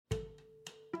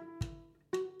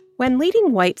When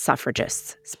leading white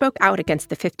suffragists spoke out against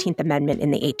the 15th Amendment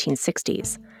in the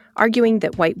 1860s, arguing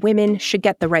that white women should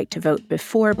get the right to vote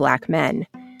before black men,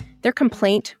 their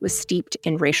complaint was steeped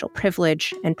in racial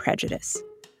privilege and prejudice.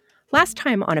 Last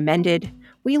time on Amended,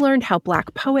 we learned how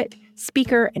black poet,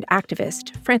 speaker, and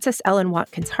activist Frances Ellen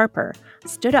Watkins Harper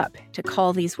stood up to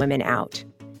call these women out,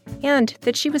 and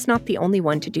that she was not the only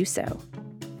one to do so.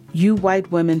 You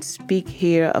white women speak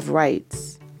here of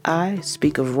rights. I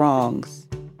speak of wrongs.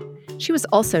 She was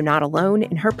also not alone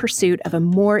in her pursuit of a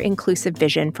more inclusive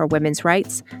vision for women's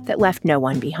rights that left no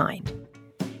one behind.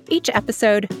 Each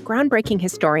episode, groundbreaking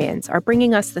historians are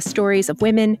bringing us the stories of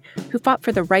women who fought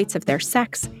for the rights of their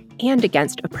sex and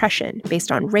against oppression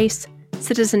based on race,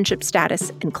 citizenship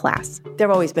status, and class. There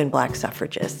have always been black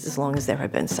suffragists, as long as there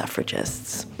have been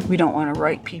suffragists. We don't want to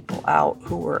write people out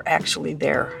who were actually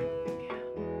there.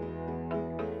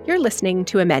 You're listening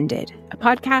to Amended, a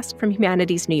podcast from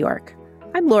Humanities New York.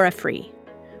 I'm Laura Free.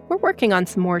 We're working on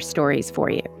some more stories for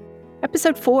you.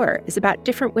 Episode 4 is about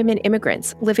different women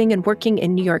immigrants living and working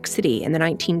in New York City in the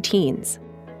 19-teens.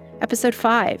 Episode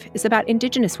 5 is about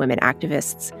Indigenous women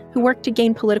activists who worked to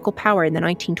gain political power in the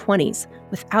 1920s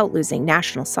without losing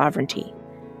national sovereignty.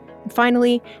 And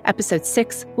finally, Episode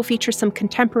 6 will feature some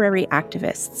contemporary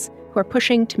activists who are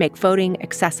pushing to make voting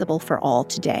accessible for all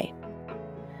today.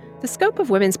 The scope of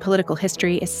women's political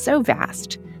history is so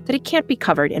vast that it can't be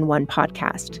covered in one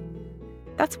podcast.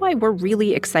 That's why we're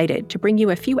really excited to bring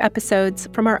you a few episodes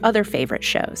from our other favorite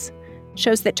shows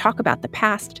that talk about the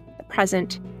past, the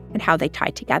present, and how they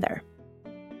tie together.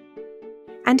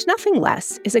 And Nothing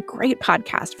Less is a great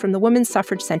podcast from the Women's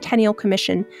Suffrage Centennial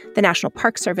Commission, the National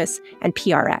Park Service, and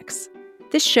PRX.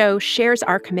 This show shares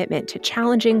our commitment to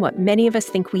challenging what many of us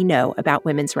think we know about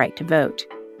women's right to vote.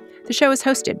 The show is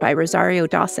hosted by Rosario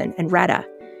Dawson and Retta,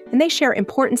 and they share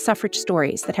important suffrage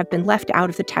stories that have been left out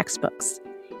of the textbooks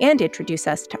and introduce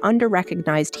us to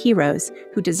under-recognized heroes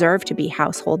who deserve to be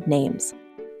household names.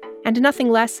 And Nothing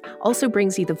Less also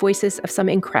brings you the voices of some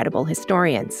incredible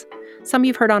historians. Some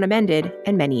you've heard on Amended,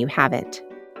 and many you haven't.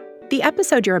 The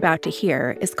episode you're about to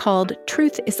hear is called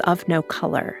Truth is of No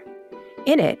Color.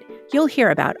 In it, you'll hear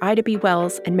about Ida B.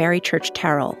 Wells and Mary Church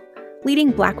Terrell,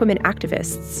 leading black women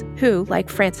activists who, like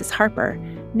Frances Harper,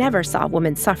 never saw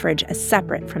women's suffrage as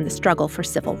separate from the struggle for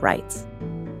civil rights.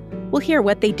 We'll hear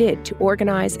what they did to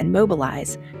organize and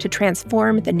mobilize to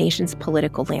transform the nation's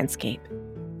political landscape.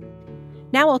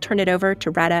 Now I'll turn it over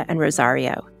to Retta and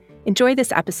Rosario. Enjoy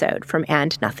this episode from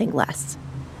And Nothing Less.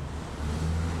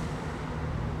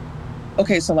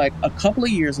 Okay, so like a couple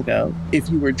of years ago, if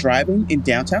you were driving in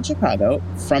downtown Chicago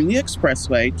from the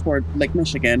expressway toward Lake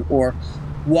Michigan or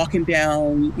walking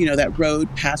down, that road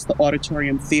past the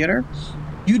Auditorium Theater,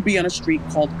 you'd be on a street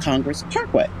called Congress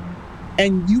Parkway.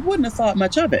 And you wouldn't have thought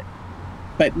much of it.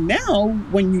 But now,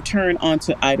 when you turn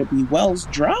onto Ida B. Wells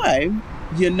Drive,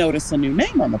 you notice a new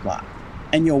name on the block.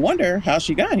 And you'll wonder how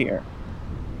she got here.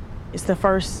 It's the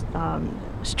first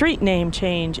street name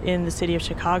change in the city of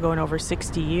Chicago in over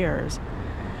 60 years.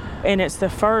 And it's the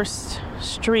first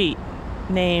street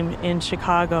name in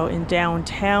Chicago, in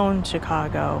downtown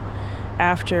Chicago,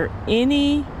 after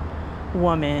any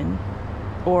woman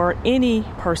or any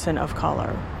person of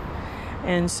color.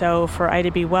 And so for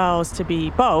Ida B. Wells to be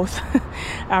both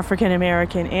African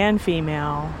American and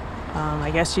female, I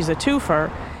guess she's a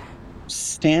twofer.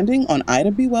 Standing on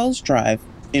Ida B. Wells Drive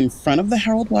in front of the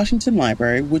Harold Washington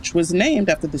Library, which was named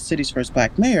after the city's first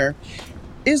black mayor,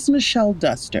 is Michelle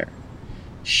Duster.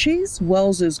 She's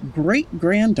Wells's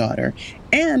great-granddaughter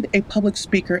and a public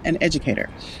speaker and educator.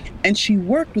 And she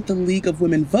worked with the League of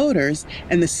Women Voters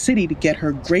and the city to get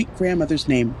her great-grandmother's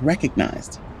name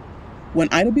recognized. When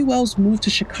Ida B. Wells moved to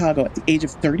Chicago at the age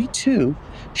of 32,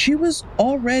 she was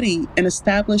already an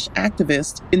established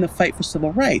activist in the fight for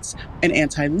civil rights and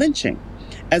anti-lynching,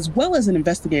 as well as an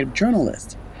investigative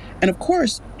journalist. And of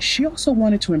course, she also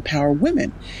wanted to empower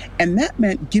women, and that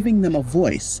meant giving them a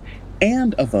voice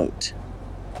and a vote.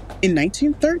 In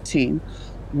 1913,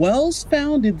 Wells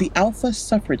founded the Alpha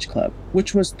Suffrage Club,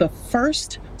 which was the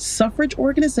first suffrage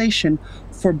organization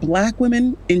for black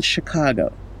women in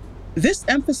Chicago. This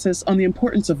emphasis on the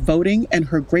importance of voting and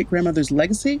her great-grandmother's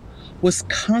legacy was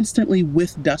constantly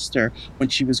with Duster when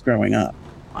she was growing up.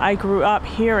 I grew up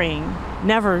hearing,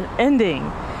 never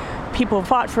ending, people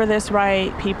fought for this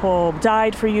right, people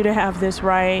died for you to have this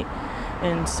right.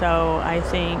 And so I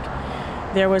think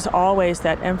there was always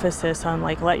that emphasis on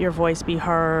let your voice be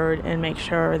heard and make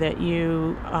sure that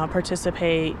you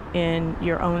participate in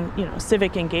your own,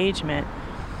 civic engagement.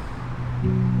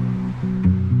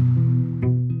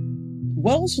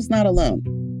 Wells was not alone.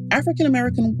 African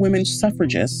American women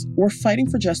suffragists were fighting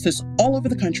for justice all over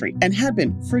the country and had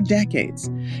been for decades.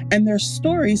 And their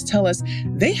stories tell us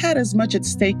they had as much at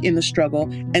stake in the struggle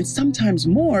and sometimes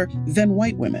more than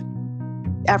white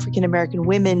women. African American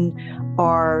women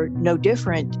are no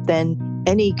different than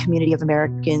any community of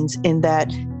Americans in that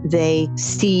they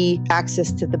see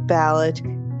access to the ballot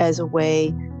as a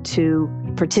way to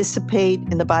participate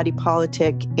in the body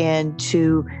politic and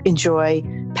to enjoy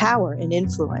power and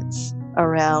influence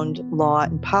around law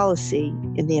and policy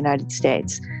in the United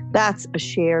States. That's a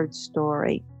shared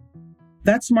story.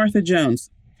 That's Martha Jones.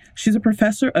 She's a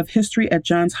professor of history at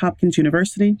Johns Hopkins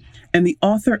University and the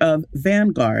author of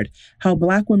Vanguard: How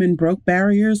Black Women Broke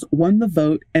Barriers, Won the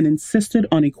Vote, and Insisted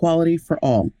on Equality for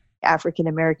All. African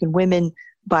American women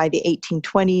by the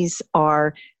 1820s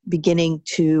are beginning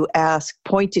to ask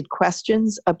pointed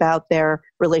questions about their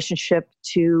relationship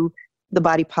to the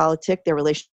body politic, their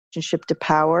relationship to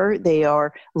power. They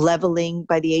are leveling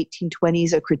by the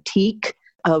 1820s a critique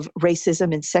of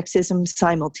racism and sexism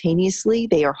simultaneously.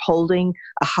 They are holding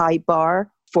a high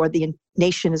bar for the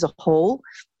nation as a whole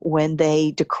when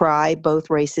they decry both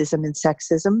racism and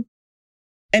sexism.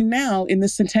 And now, in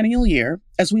this centennial year,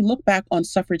 as we look back on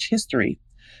suffrage history,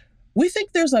 we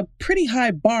think there's a pretty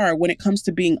high bar when it comes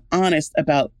to being honest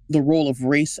about the role of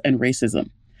race and racism.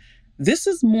 This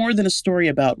is more than a story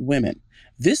about women.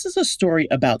 This is a story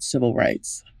about civil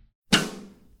rights.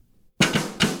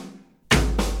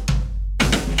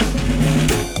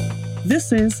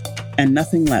 This is And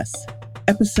Nothing Less,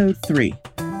 Episode 3,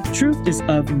 Truth is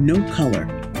of No Color.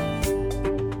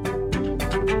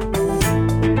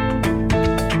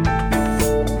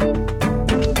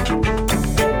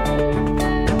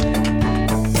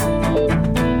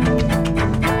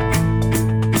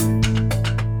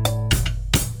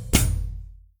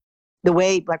 The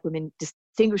way Black women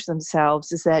distinguish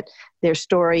themselves is that their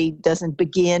story doesn't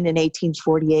begin in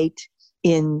 1848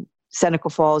 in Seneca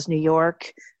Falls, New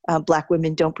York. Black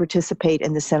women don't participate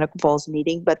in the Seneca Falls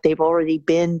meeting, but they've already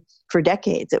been for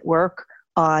decades at work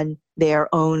on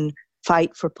their own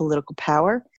fight for political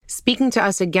power. Speaking to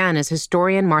us again is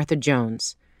historian Martha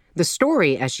Jones. The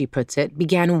story, as she puts it,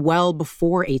 began well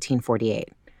before 1848,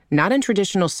 not in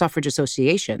traditional suffrage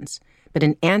associations, but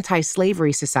in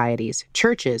anti-slavery societies,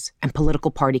 churches, and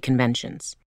political party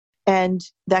conventions. And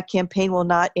that campaign will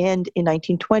not end in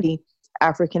 1920.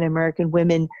 African American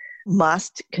women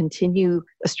must continue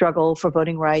a struggle for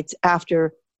voting rights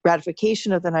after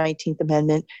ratification of the 19th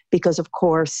Amendment, because, of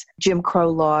course, Jim Crow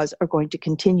laws are going to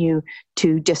continue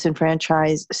to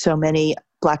disenfranchise so many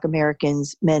Black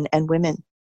Americans, men and women.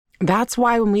 That's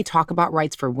why when we talk about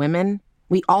rights for women,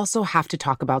 we also have to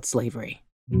talk about slavery.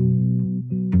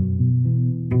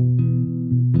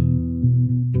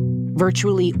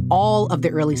 Virtually all of the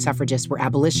early suffragists were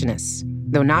abolitionists,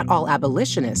 though not all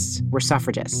abolitionists were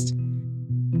suffragists.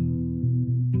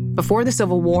 Before the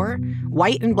Civil War,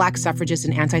 white and Black suffragists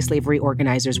and anti-slavery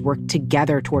organizers worked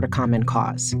together toward a common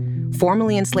cause.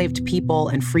 Formerly enslaved people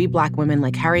and free Black women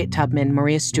like Harriet Tubman,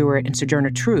 Maria Stewart, and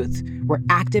Sojourner Truth were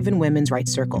active in women's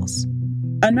rights circles.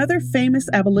 Another famous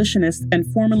abolitionist and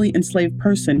formerly enslaved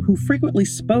person who frequently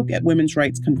spoke at women's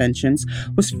rights conventions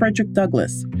was Frederick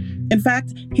Douglass. In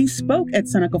fact, he spoke at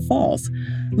Seneca Falls,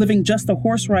 living just a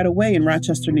horse ride away in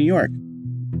Rochester, New York.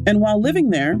 And while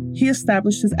living there, he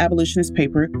established his abolitionist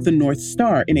paper, The North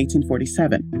Star, in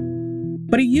 1847.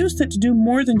 But he used it to do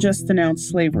more than just denounce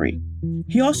slavery.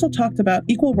 He also talked about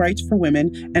equal rights for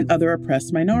women and other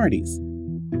oppressed minorities.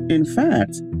 In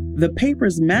fact, the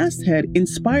paper's masthead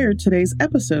inspired today's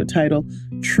episode title,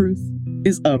 Truth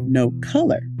is of No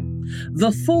Color.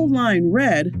 The full line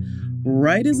read,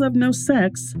 "Right is of no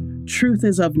sex, truth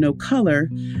is of no color,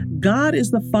 God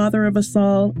is the Father of us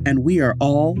all, and we are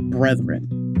all brethren."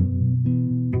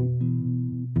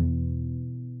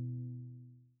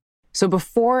 So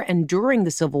before and during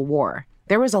the Civil War,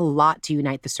 there was a lot to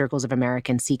unite the circles of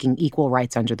Americans seeking equal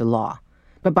rights under the law.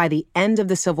 But by the end of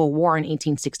the Civil War in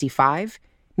 1865,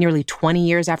 nearly 20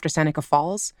 years after Seneca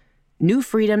Falls, new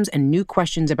freedoms and new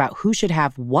questions about who should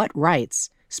have what rights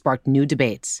sparked new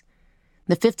debates.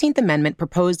 The 15th Amendment,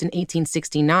 proposed in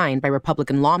 1869 by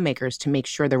Republican lawmakers to make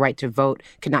sure the right to vote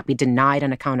could not be denied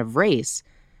on account of race,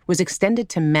 was extended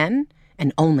to men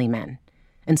and only men.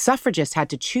 And suffragists had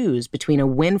to choose between a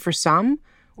win for some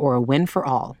or a win for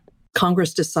all.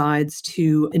 Congress decides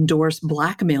to endorse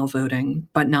Black male voting,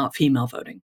 but not female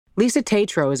voting. Lisa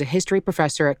Tatro is a history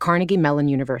professor at Carnegie Mellon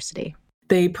University.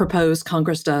 They propose,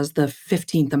 Congress does, the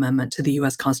 15th Amendment to the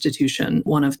U.S. Constitution,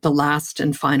 one of the last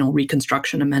and final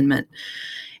Reconstruction Amendment.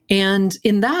 And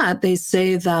in that, they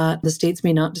say that the states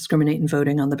may not discriminate in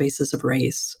voting on the basis of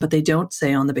race, but they don't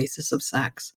say on the basis of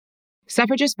sex.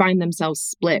 Suffragists find themselves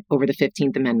split over the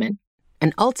 15th Amendment,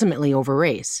 and ultimately over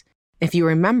race. If you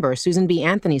remember, Susan B.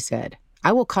 Anthony said,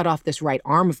 "I will cut off this right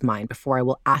arm of mine before I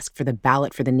will ask for the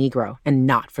ballot for the Negro and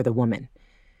not for the woman."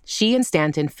 She and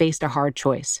Stanton faced a hard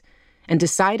choice and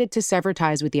decided to sever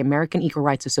ties with the American Equal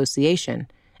Rights Association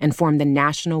and form the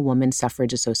National Woman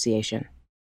Suffrage Association.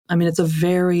 I mean, it's a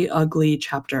very ugly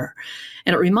chapter.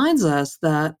 And it reminds us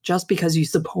that just because you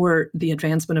support the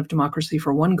advancement of democracy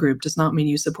for one group does not mean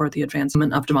you support the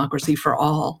advancement of democracy for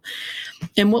all.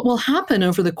 And what will happen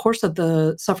over the course of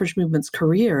the suffrage movement's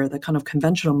career, the kind of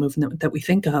conventional movement that we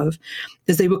think of,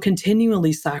 is they will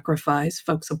continually sacrifice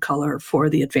folks of color for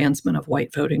the advancement of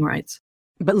white voting rights.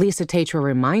 But Lisa Tetrault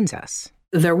reminds us,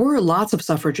 there were lots of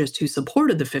suffragists who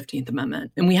supported the 15th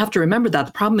Amendment. And we have to remember that.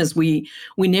 The problem is we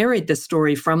narrate this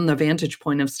story from the vantage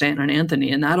point of Stanton and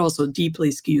Anthony, and that also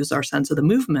deeply skews our sense of the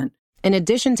movement. In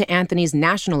addition to Anthony's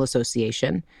National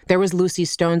Association, there was Lucy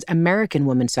Stone's American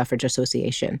Woman Suffrage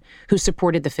Association, who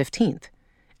supported the 15th.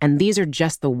 And these are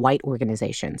just the white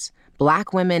organizations.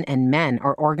 Black women and men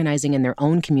are organizing in their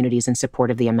own communities in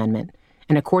support of the amendment.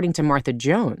 And according to Martha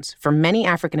Jones, for many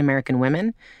African-American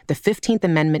women, the 15th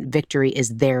Amendment victory is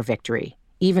their victory,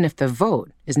 even if the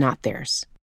vote is not theirs.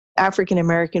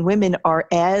 African-American women are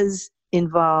as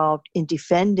involved in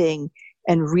defending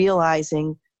and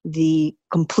realizing the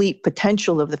complete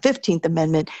potential of the 15th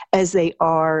Amendment as they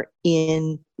are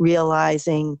in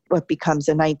realizing what becomes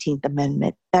the 19th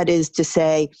Amendment. That is to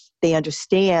say, they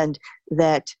understand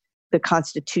that the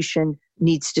Constitution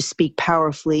needs to speak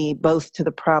powerfully both to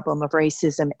the problem of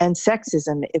racism and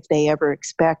sexism if they ever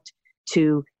expect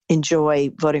to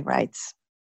enjoy voting rights.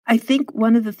 I think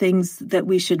one of the things that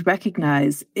we should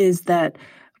recognize is that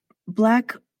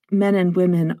Black men and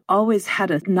women always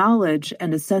had a knowledge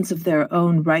and a sense of their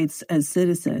own rights as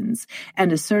citizens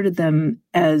and asserted them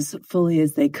as fully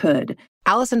as they could.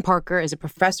 Allison Parker is a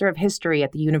professor of history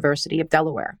at the University of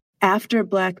Delaware. After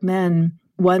Black men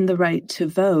won the right to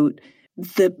vote,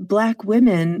 the Black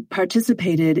women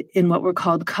participated in what were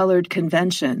called colored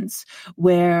conventions,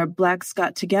 where Blacks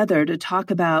got together to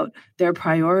talk about their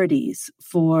priorities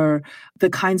for the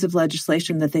kinds of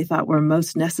legislation that they thought were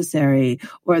most necessary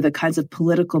or the kinds of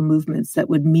political movements that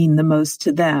would mean the most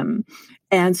to them.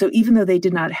 And so even though they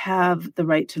did not have the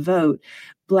right to vote,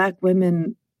 Black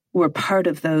women were part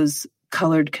of those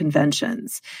colored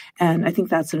conventions. And I think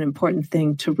that's an important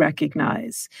thing to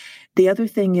recognize. The other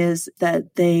thing is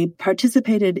that they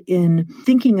participated in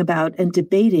thinking about and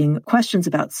debating questions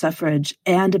about suffrage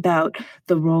and about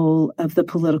the role of the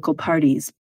political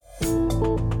parties.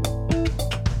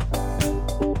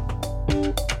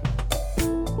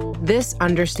 This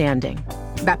understanding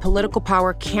that political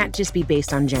power can't just be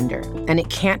based on gender, and it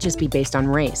can't just be based on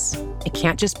race. It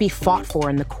can't just be fought for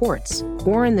in the courts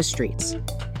or in the streets.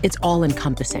 It's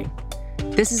all-encompassing.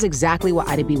 This is exactly what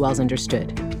Ida B. Wells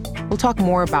understood. We'll talk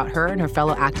more about her and her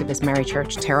fellow activist Mary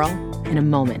Church Terrell in a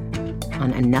moment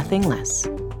on And Nothing Less.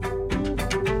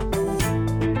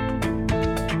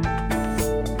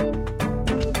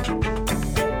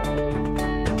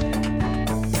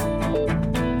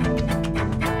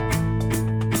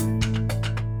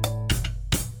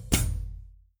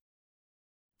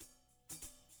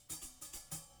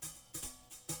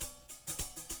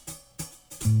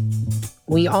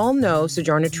 We all know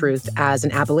Sojourner Truth as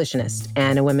an abolitionist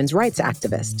and a women's rights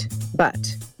activist.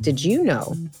 But did you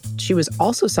know she was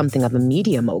also something of a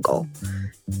media mogul?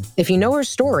 If you know her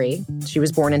story, she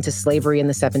was born into slavery in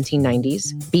the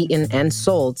 1790s, beaten and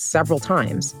sold several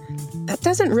times. That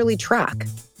doesn't really track.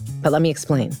 But let me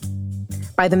explain.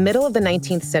 By the middle of the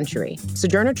 19th century,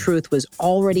 Sojourner Truth was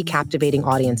already captivating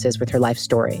audiences with her life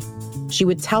story. She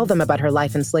would tell them about her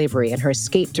life in slavery and her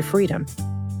escape to freedom.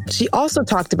 She also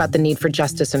talked about the need for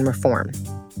justice and reform.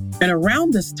 And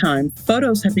around this time,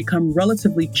 photos had become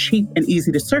relatively cheap and easy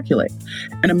to circulate,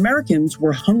 and Americans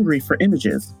were hungry for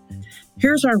images.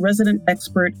 Here's our resident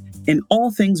expert in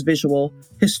all things visual,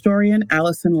 historian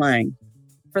Allison Lang.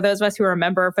 For those of us who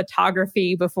remember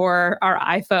photography before our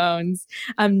iPhones,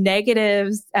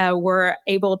 negatives were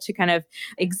able to kind of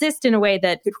exist in a way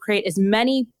that could create as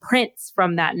many prints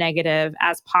from that negative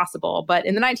as possible. But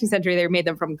in the 19th century, they made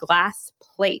them from glass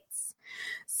plates.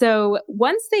 So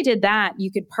once they did that,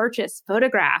 you could purchase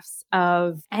photographs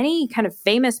of any kind of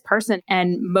famous person.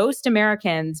 And most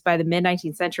Americans by the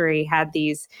mid-19th century had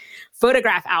these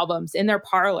photograph albums in their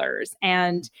parlors.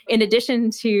 And in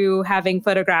addition to having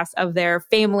photographs of their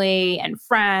family and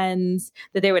friends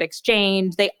that they would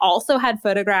exchange, they also had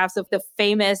photographs of the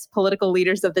famous political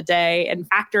leaders of the day and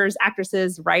actors,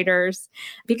 actresses, writers,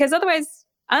 because otherwise,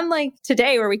 unlike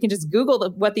today where we can just Google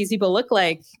what these people look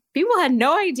like, people had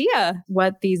no idea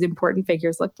what these important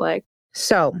figures looked like.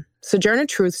 So, Sojourner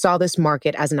Truth saw this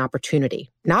market as an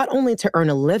opportunity, not only to earn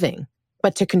a living,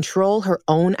 but to control her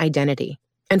own identity.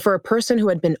 And for a person who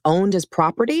had been owned as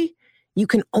property, you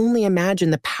can only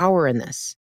imagine the power in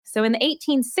this. So in the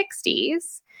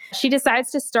 1860s, she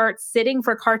decides to start sitting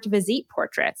for carte visite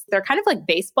portraits. They're kind of like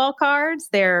baseball cards.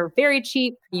 They're very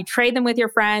cheap. You trade them with your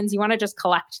friends. You want to just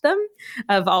collect them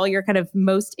of all your kind of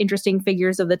most interesting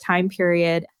figures of the time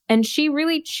period. And she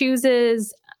really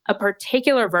chooses a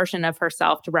particular version of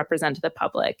herself to represent to the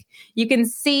public. You can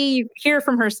hear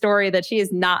from her story that she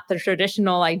is not the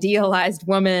traditional idealized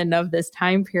woman of this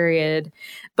time period.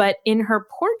 But in her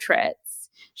portraits,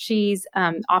 she's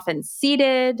often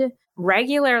seated,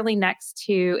 regularly next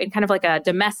to, in kind of like a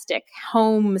domestic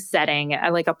home setting,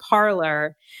 like a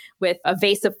parlor, with a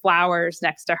vase of flowers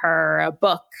next to her, a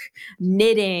book,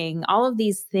 knitting, all of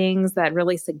these things that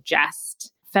really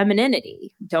suggest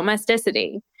femininity,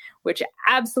 domesticity, which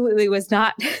absolutely was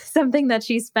not something that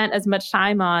she spent as much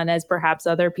time on as perhaps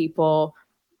other people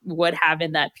would have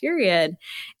in that period.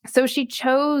 So she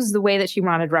chose the way that she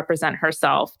wanted to represent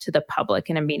herself to the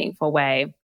public in a meaningful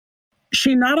way.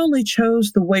 She not only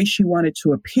chose the way she wanted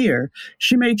to appear,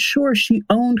 she made sure she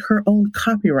owned her own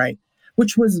copyright,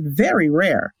 which was very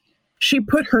rare. She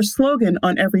put her slogan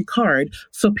on every card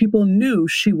so people knew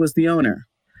she was the owner.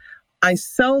 I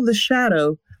sell the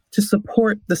shadow to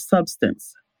support the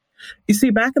substance. You see,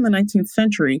 back in the 19th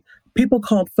century, people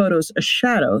called photos a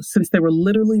shadow since they were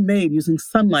literally made using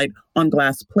sunlight on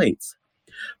glass plates.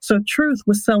 So Truth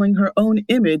was selling her own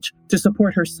image to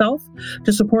support herself,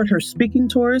 to support her speaking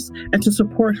tours, and to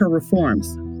support her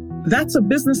reforms. That's a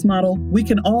business model we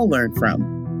can all learn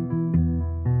from.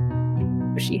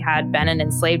 She had been an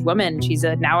enslaved woman. She's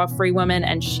now a free woman,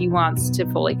 and she wants to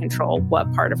fully control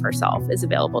what part of herself is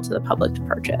available to the public to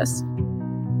purchase.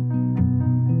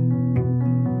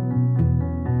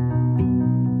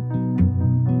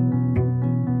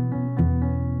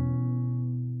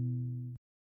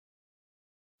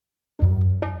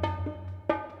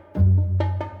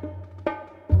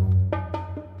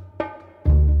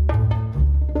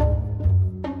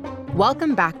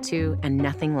 Welcome back to And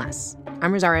Nothing Less.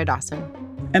 I'm Rosario Dawson.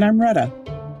 And I'm Retta.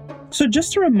 So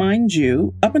just to remind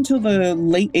you, up until the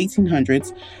late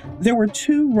 1800s, there were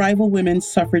two rival women's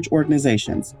suffrage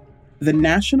organizations. The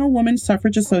National Women's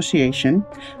Suffrage Association,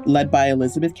 led by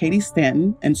Elizabeth Cady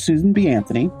Stanton and Susan B.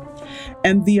 Anthony,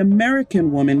 and the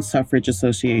American Women's Suffrage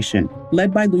Association,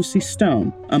 led by Lucy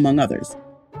Stone, among others.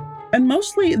 And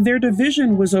mostly their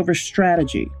division was over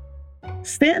strategy.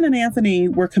 Stanton and Anthony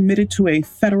were committed to a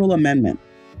federal amendment,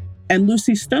 and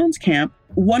Lucy Stone's camp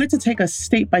wanted to take a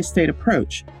state-by-state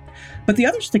approach. But the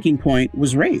other sticking point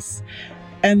was race,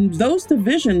 and those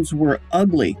divisions were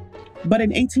ugly. But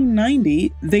in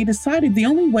 1890, they decided the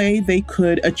only way they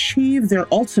could achieve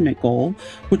their ultimate goal,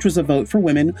 which was a vote for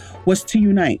women, was to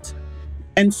unite.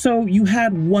 And so you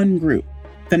had one group,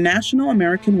 the National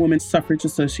American Women's Suffrage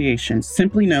Association,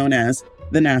 simply known as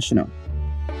the National.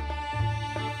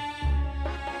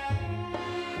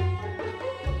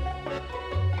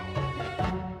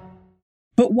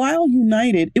 But while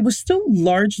united, it was still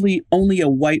largely only a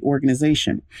white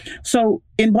organization. So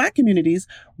in Black communities,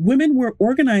 women were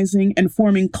organizing and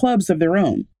forming clubs of their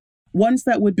own, ones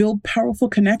that would build powerful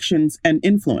connections and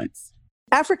influence.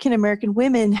 African American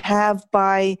women have,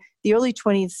 by the early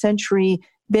 20th century,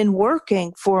 been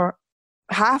working for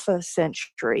half a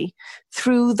century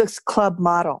through this club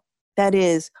model. That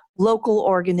is, local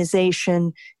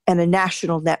organization and a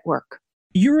national network.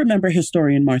 You remember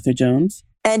historian Martha Jones.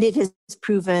 And it has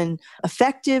proven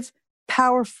effective,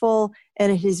 powerful,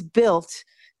 and it has built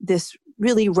this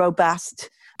really robust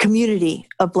community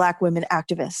of Black women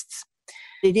activists.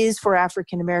 It is for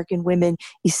African American women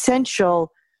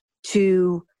essential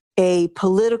to a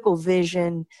political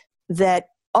vision that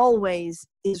always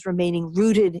is remaining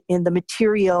rooted in the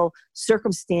material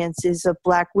circumstances of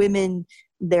Black women,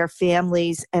 their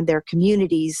families, and their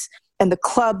communities. And the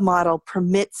club model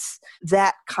permits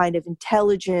that kind of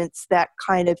intelligence, that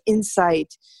kind of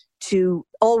insight to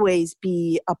always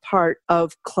be a part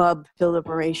of club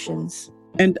deliberations.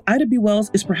 And Ida B. Wells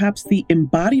is perhaps the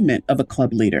embodiment of a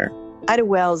club leader. Ida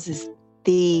Wells is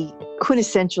the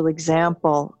quintessential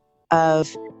example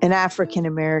of an African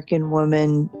American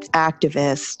woman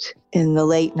activist in the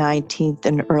late 19th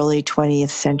and early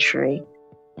 20th century.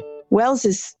 Wells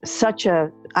is such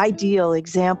an ideal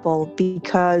example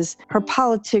because her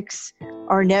politics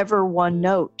are never one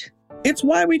note. It's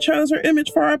why we chose her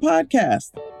image for our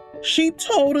podcast. She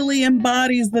totally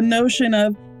embodies the notion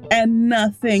of and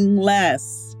nothing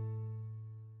less.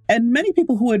 And many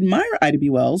people who admire Ida B.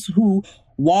 Wells, who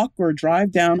walk or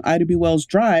drive down Ida B. Wells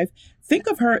Drive, think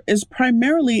of her as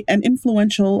primarily an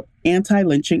influential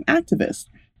anti-lynching activist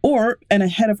or an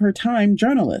ahead-of-her-time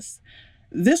journalist.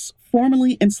 This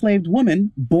formerly enslaved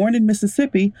woman, born in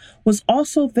Mississippi, was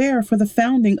also there for the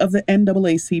founding of the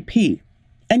NAACP.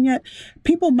 And yet,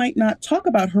 people might not talk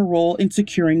about her role in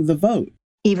securing the vote.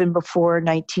 Even before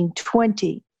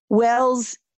 1920,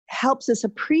 Wells helps us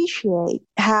appreciate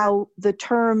how the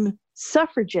term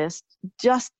suffragist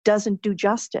just doesn't do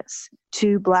justice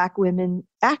to Black women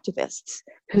activists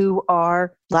who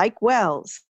are, like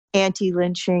Wells,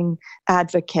 anti-lynching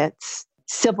advocates,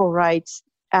 civil rights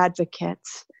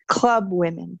advocates, club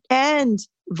women, and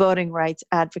voting rights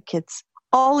advocates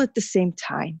all at the same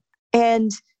time.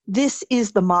 And this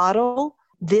is the model.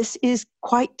 This is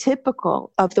quite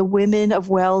typical of the women of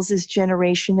Wells's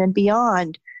generation and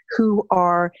beyond, who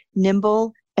are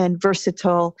nimble and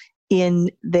versatile in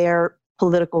their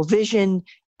political vision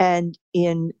and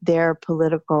in their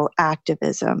political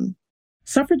activism.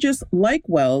 Suffragists like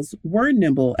Wells were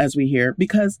nimble, as we hear,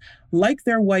 because, like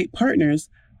their white partners,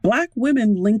 Black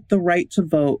women linked the right to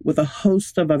vote with a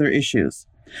host of other issues.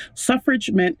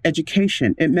 Suffrage meant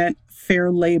education. It meant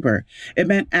fair labor. It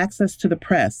meant access to the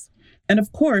press. And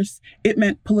of course, it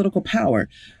meant political power,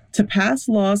 to pass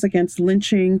laws against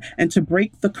lynching and to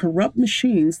break the corrupt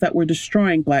machines that were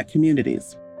destroying Black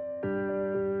communities.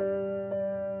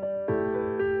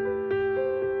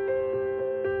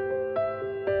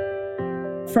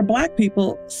 For Black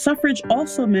people, suffrage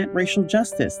also meant racial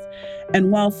justice.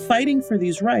 And while fighting for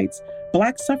these rights,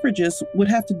 Black suffragists would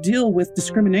have to deal with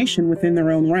discrimination within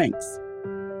their own ranks.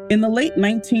 In the late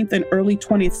 19th and early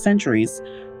 20th centuries,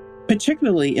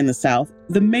 particularly in the South,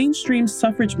 the mainstream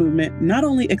suffrage movement not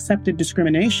only accepted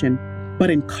discrimination, but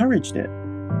encouraged it.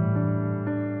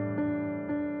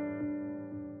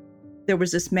 There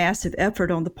was this massive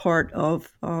effort on the part of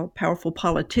powerful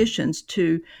politicians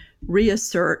to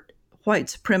reassert white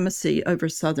supremacy over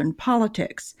Southern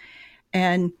politics.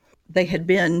 And they had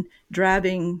been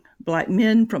driving Black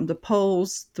men from the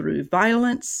polls through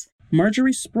violence.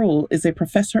 Marjorie Sproul is a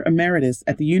professor emeritus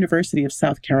at the University of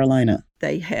South Carolina.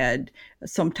 They had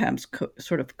sometimes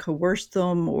sort of coerced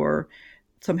them or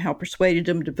somehow persuaded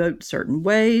them to vote certain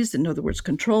ways, in other words,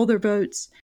 control their votes.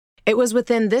 It was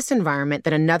within this environment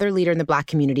that another leader in the Black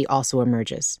community also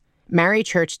emerges, Mary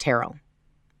Church Terrell.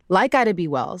 Like Ida B.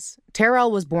 Wells,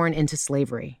 Terrell was born into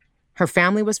slavery. Her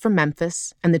family was from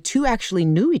Memphis, and the two actually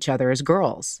knew each other as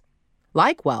girls.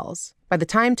 Like Wells, by the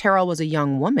time Terrell was a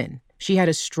young woman, she had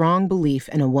a strong belief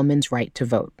in a woman's right to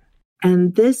vote.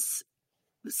 And this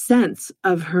sense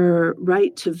of her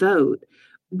right to vote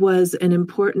was an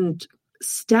important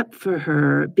step for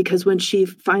her, because when she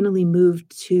finally moved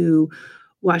to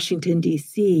Washington,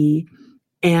 D.C.,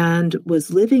 and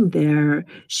was living there,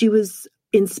 she was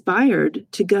inspired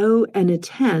to go and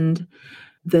attend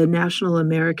the National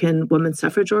American Woman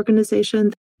Suffrage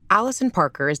Organization. Allison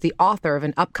Parker is the author of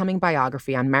an upcoming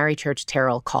biography on Mary Church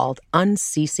Terrell called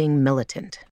Unceasing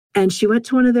Militant. And she went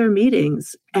to one of their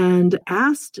meetings and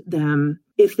asked them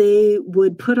if they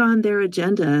would put on their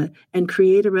agenda and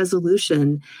create a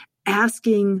resolution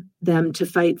asking them to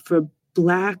fight for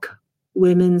Black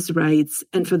women's rights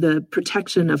and for the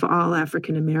protection of all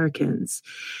African Americans.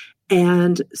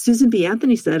 And Susan B.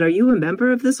 Anthony said, "Are you a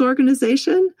member of this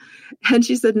organization?" And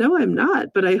she said, "No, I'm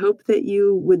not, but I hope that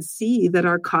you would see that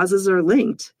our causes are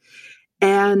linked."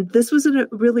 And this was a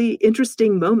really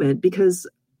interesting moment because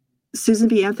Susan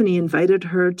B. Anthony invited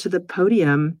her to the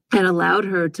podium and allowed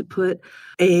her to put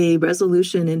a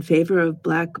resolution in favor of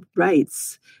Black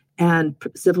rights and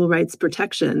civil rights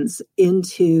protections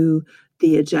into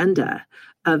the agenda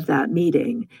of that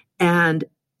meeting. And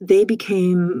they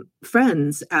became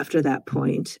friends after that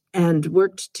point and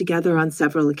worked together on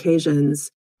several occasions.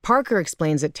 Parker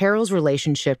explains that Terrell's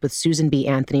relationship with Susan B.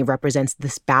 Anthony represents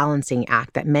this balancing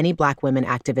act that many Black women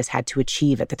activists had to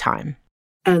achieve at the time.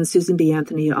 And Susan B.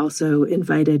 Anthony also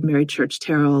invited Mary Church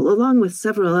Terrell, along with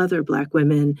several other Black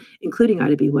women, including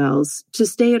Ida B. Wells, to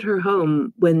stay at her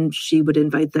home when she would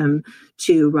invite them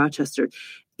to Rochester,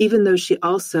 even though she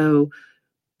also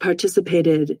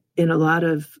participated in a lot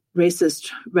of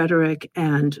racist rhetoric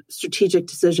and strategic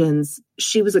decisions.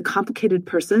 She was a complicated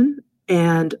person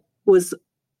and was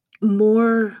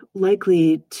more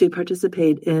likely to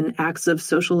participate in acts of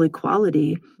social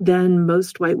equality than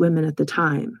most white women at the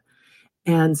time.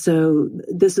 And so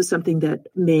this is something that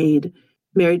made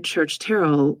Mary Church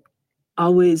Terrell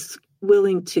always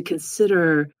willing to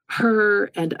consider her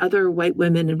and other white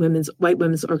women and white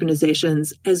women's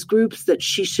organizations as groups that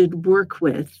she should work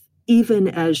with, even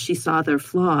as she saw their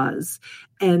flaws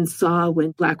and saw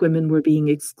when Black women were being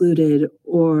excluded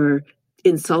or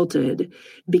insulted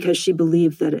because she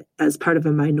believed that as part of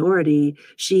a minority,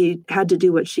 she had to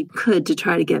do what she could to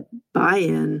try to get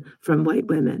buy-in from white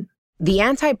women. The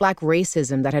anti-Black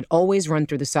racism that had always run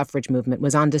through the suffrage movement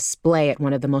was on display at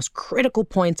one of the most critical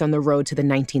points on the road to the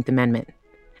 19th Amendment.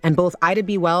 And both Ida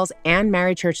B. Wells and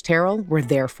Mary Church Terrell were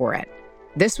there for it.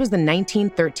 This was the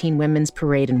 1913 Women's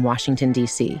Parade in Washington,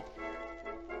 D.C.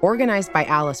 Organized by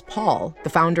Alice Paul, the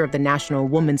founder of the National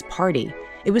Woman's Party,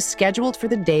 it was scheduled for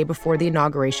the day before the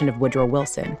inauguration of Woodrow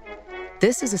Wilson.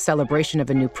 This is a celebration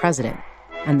of a new president,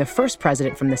 and the first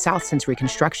president from the South since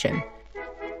Reconstruction.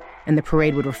 And the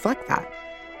parade would reflect that.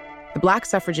 The Black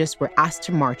suffragists were asked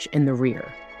to march in the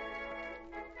rear.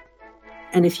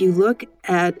 And if you look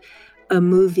at a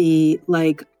movie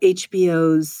like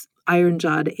HBO's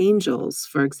Iron-Jawed Angels,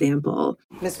 for example.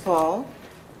 Miss Paul,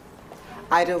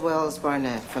 Ida Wells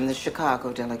Barnett from the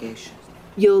Chicago delegation.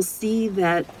 You'll see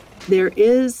that there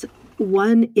is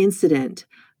one incident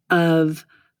of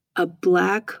a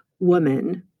Black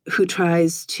woman who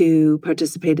tries to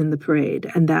participate in the parade,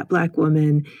 and that Black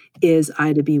woman is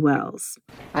Ida B. Wells.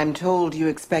 I'm told you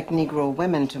expect Negro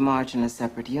women to march in a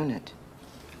separate unit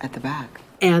at the back.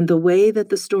 And the way that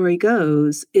the story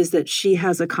goes is that she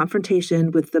has a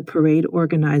confrontation with the parade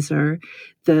organizer,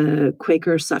 the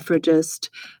Quaker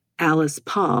suffragist Alice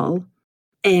Paul,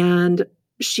 and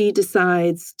she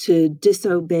decides to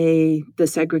disobey the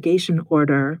segregation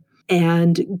order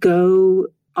and go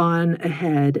on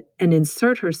ahead and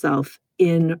insert herself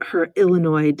in her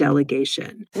Illinois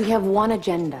delegation. We have one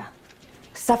agenda: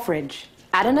 suffrage.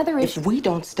 Add another issue. If we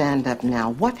don't stand up now,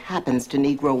 what happens to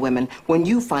Negro women when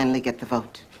you finally get the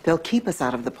vote? They'll keep us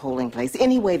out of the polling place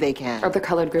any way they can. Other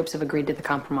colored groups have agreed to the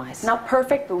compromise. Not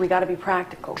perfect, but we gotta be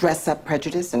practical. Dress up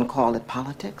prejudice and call it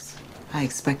politics? I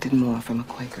expected more from a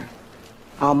Quaker.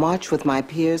 I'll march with my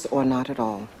peers or not at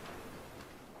all.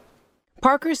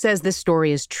 Parker says this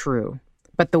story is true,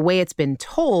 but the way it's been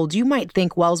told, you might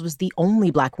think Wells was the only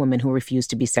Black woman who refused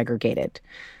to be segregated.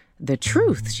 The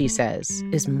truth, she says,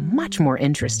 is much more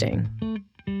interesting.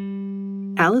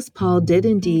 Alice Paul did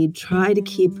indeed try to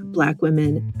keep Black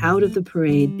women out of the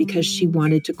parade because she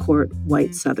wanted to court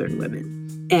white Southern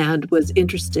women and was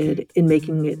interested in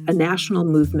making it a national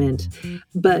movement,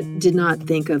 but did not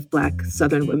think of Black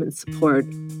Southern women's support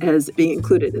as being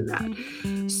included in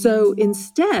that. So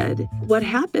instead, what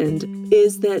happened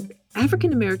is that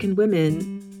African American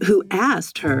women who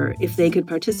asked her if they could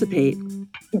participate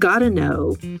got a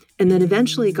no, and then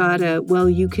eventually got a, well,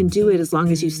 you can do it as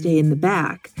long as you stay in the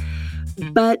back.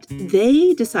 But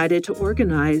they decided to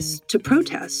organize to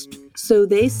protest. So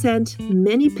they sent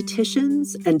many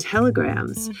petitions and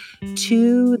telegrams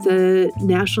to the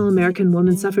National American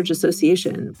Woman Suffrage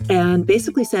Association and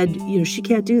basically said, she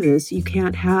can't do this. You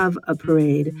can't have a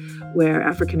parade where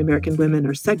African American women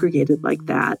are segregated like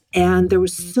that. And there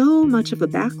was so much of a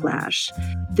backlash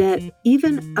that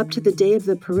even up to the day of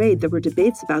the parade, there were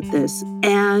debates about this.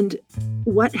 And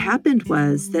what happened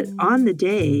was that on the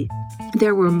day,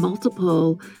 there were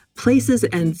multiple places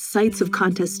and sites of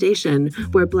contestation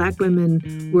where Black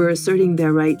women were asserting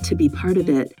their right to be part of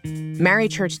it. Mary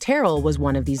Church Terrell was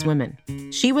one of these women.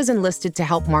 She was enlisted to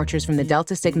help marchers from the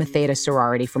Delta Sigma Theta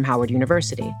sorority from Howard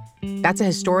University. That's a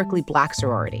historically Black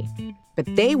sorority. But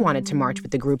they wanted to march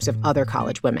with the groups of other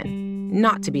college women,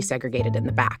 not to be segregated in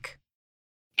the back.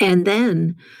 And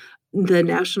then the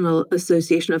National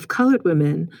Association of Colored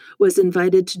Women was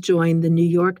invited to join the New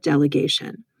York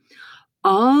delegation.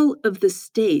 All of the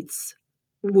states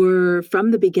were,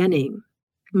 from the beginning,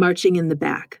 marching in the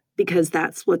back because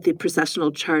that's what the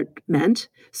processional chart meant.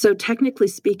 So technically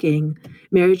speaking,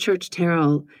 Mary Church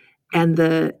Terrell and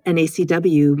the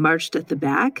NACW marched at the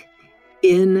back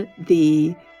in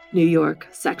the New York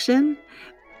section,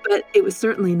 but it was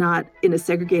certainly not in a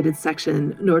segregated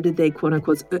section, nor did they, quote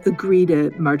unquote, agree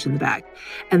to march in the back.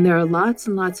 And there are lots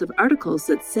and lots of articles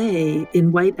that say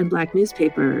in white and Black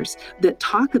newspapers that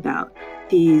talk about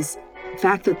these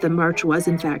fact that the march was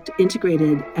in fact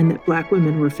integrated and that Black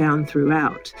women were found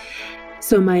throughout.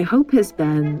 So my hope has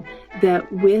been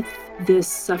that with this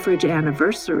suffrage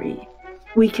anniversary,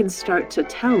 we can start to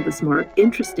tell this more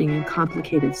interesting and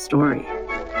complicated story.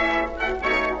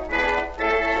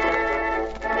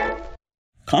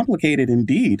 Complicated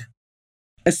indeed,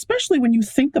 especially when you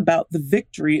think about the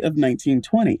victory of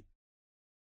 1920.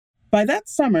 By that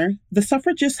summer, the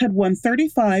suffragists had won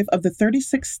 35 of the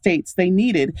 36 states they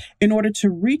needed in order to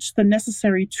reach the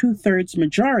necessary 2/3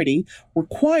 majority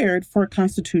required for a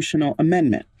constitutional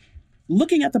amendment.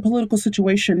 Looking at the political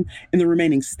situation in the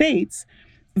remaining states,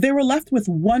 they were left with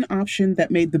one option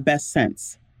that made the best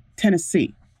sense: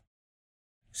 Tennessee.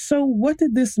 So what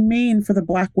did this mean for the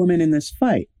Black women in this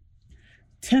fight?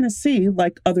 Tennessee,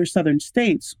 like other Southern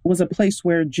states, was a place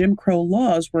where Jim Crow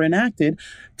laws were enacted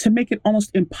to make it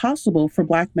almost impossible for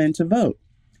Black men to vote.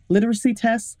 Literacy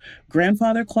tests,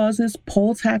 grandfather clauses,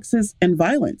 poll taxes, and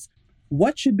violence.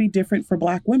 What should be different for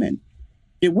Black women?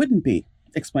 It wouldn't be,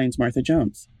 explains Martha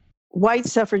Jones. White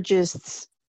suffragists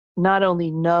not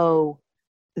only know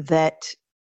that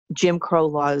Jim Crow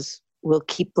laws will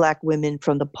keep Black women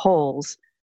from the polls,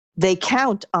 they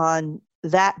count on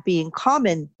that being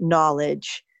common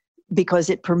knowledge because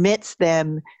it permits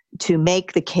them to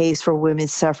make the case for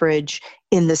women's suffrage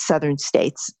in the Southern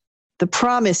states. The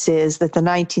promise is that the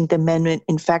 19th Amendment,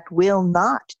 in fact, will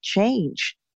not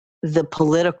change the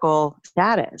political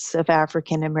status of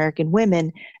African American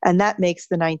women, and that makes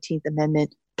the 19th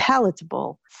Amendment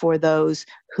palatable for those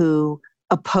who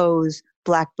oppose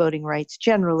Black voting rights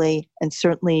generally, and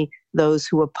certainly those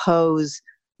who oppose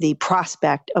the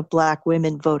prospect of Black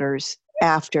women voters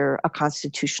after a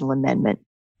constitutional amendment.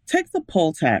 Take the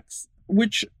poll tax,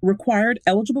 which required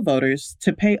eligible voters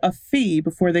to pay a fee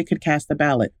before they could cast a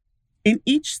ballot. In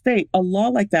each state, a law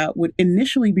like that would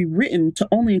initially be written to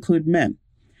only include men.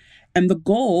 And the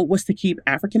goal was to keep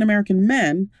African American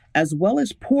men, as well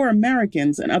as poor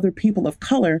Americans and other people of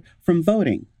color, from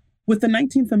voting. With the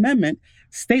 19th Amendment,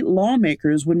 state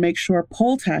lawmakers would make sure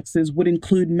poll taxes would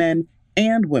include men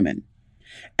and women.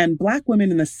 And Black women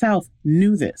in the South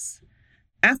knew this.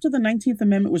 After the 19th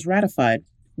Amendment was ratified,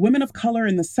 women of color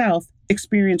in the South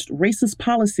experienced racist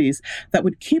policies that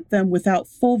would keep them without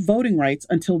full voting rights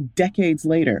until decades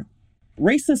later.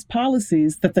 Racist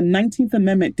policies that the 19th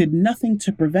Amendment did nothing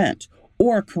to prevent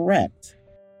or correct.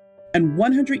 And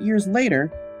 100 years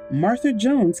later, Martha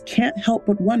Jones can't help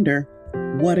but wonder,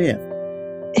 what if?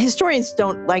 Historians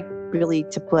don't like really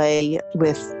to play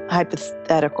with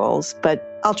hypotheticals,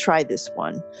 but I'll try this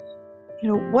one.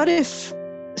 What if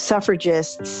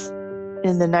suffragists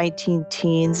in the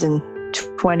 19-teens and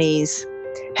 20s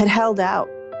had held out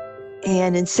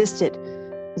and insisted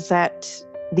that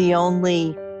the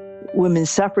only women's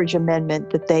suffrage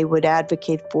amendment that they would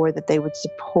advocate for, that they would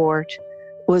support,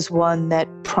 was one that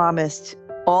promised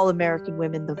all American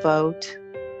women the vote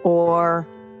or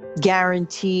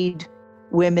guaranteed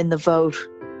women the vote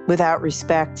without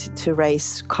respect to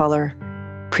race, color,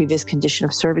 previous condition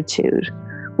of servitude?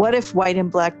 What if white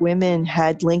and Black women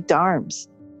had linked arms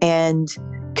and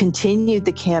continued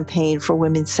the campaign for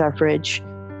women's suffrage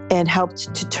and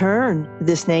helped to turn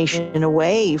this nation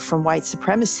away from white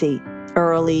supremacy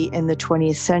early in the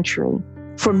 20th century?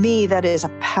 For me, that is a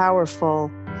powerful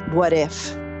what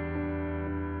if.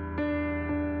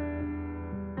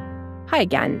 Hi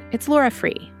again, it's Laura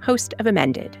Free, host of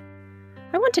Amended.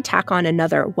 I want to tack on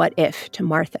another what if to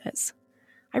Martha's.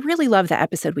 I really love the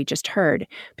episode we just heard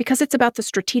because it's about the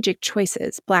strategic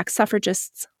choices Black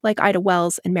suffragists like Ida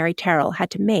Wells and Mary Terrell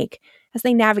had to make as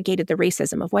they navigated the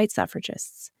racism of white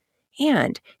suffragists.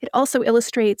 And it also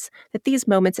illustrates that these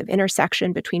moments of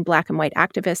intersection between Black and white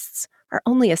activists are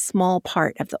only a small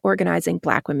part of the organizing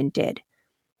Black women did,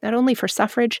 not only for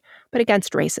suffrage, but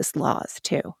against racist laws,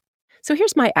 too. So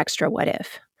here's my extra what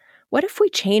if. What if we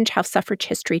change how suffrage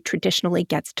history traditionally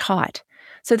gets taught,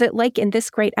 so that, like in this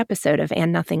great episode of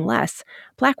And Nothing Less,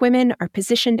 Black women are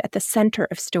positioned at the center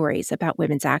of stories about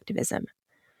women's activism?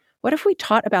 What if we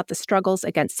taught about the struggles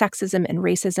against sexism and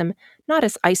racism not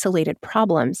as isolated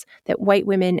problems that white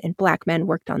women and Black men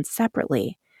worked on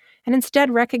separately, and instead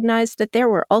recognized that there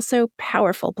were also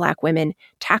powerful Black women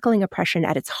tackling oppression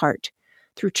at its heart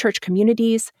through church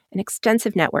communities, an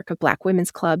extensive network of Black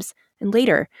women's clubs, and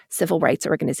later civil rights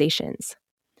organizations?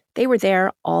 They were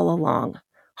there all along,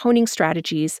 honing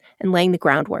strategies and laying the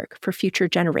groundwork for future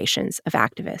generations of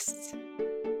activists.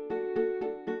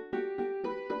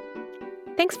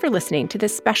 Thanks for listening to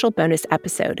this special bonus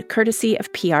episode, courtesy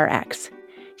of PRX.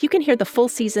 You can hear the full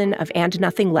season of And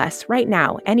Nothing Less right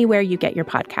now, anywhere you get your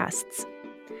podcasts.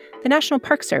 The National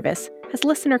Park Service has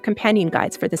listener companion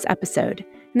guides for this episode,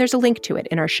 and there's a link to it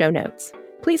in our show notes.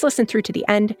 Please listen through to the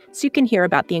end so you can hear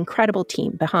about the incredible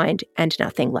team behind And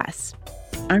Nothing Less.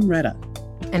 I'm Retta.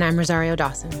 And I'm Rosario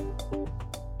Dawson.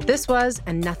 This was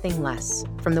And Nothing Less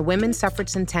from the Women's Suffrage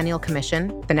Centennial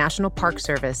Commission, the National Park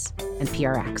Service, and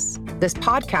PRX. This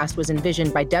podcast was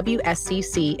envisioned by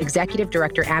WSCC Executive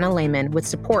Director Anna Lehman with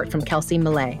support from Kelsey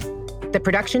Millay. The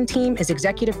production team is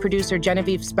executive producer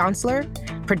Genevieve Sponsler,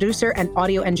 producer and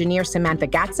audio engineer Samantha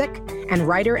Gatzik, and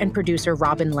writer and producer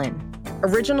Robin Lin.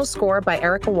 Original score by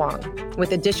Erica Wong,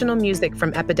 with additional music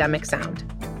from Epidemic Sound.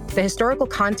 The historical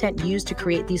content used to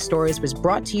create these stories was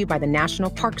brought to you by the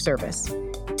National Park Service.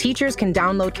 Teachers can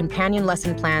download companion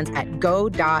lesson plans at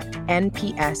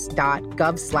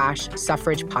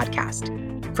go.nps.gov/suffrage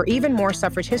podcast. For even more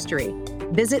suffrage history,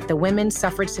 Visit the Women's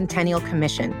Suffrage Centennial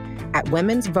Commission at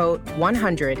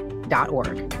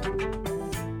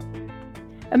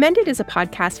womensvote100.org. Amended is a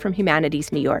podcast from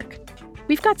Humanities New York.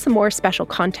 We've got some more special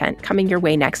content coming your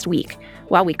way next week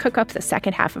while we cook up the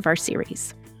second half of our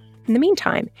series. In the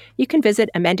meantime, you can visit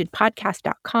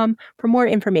amendedpodcast.com for more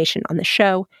information on the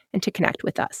show and to connect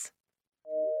with us.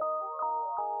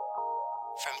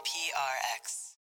 From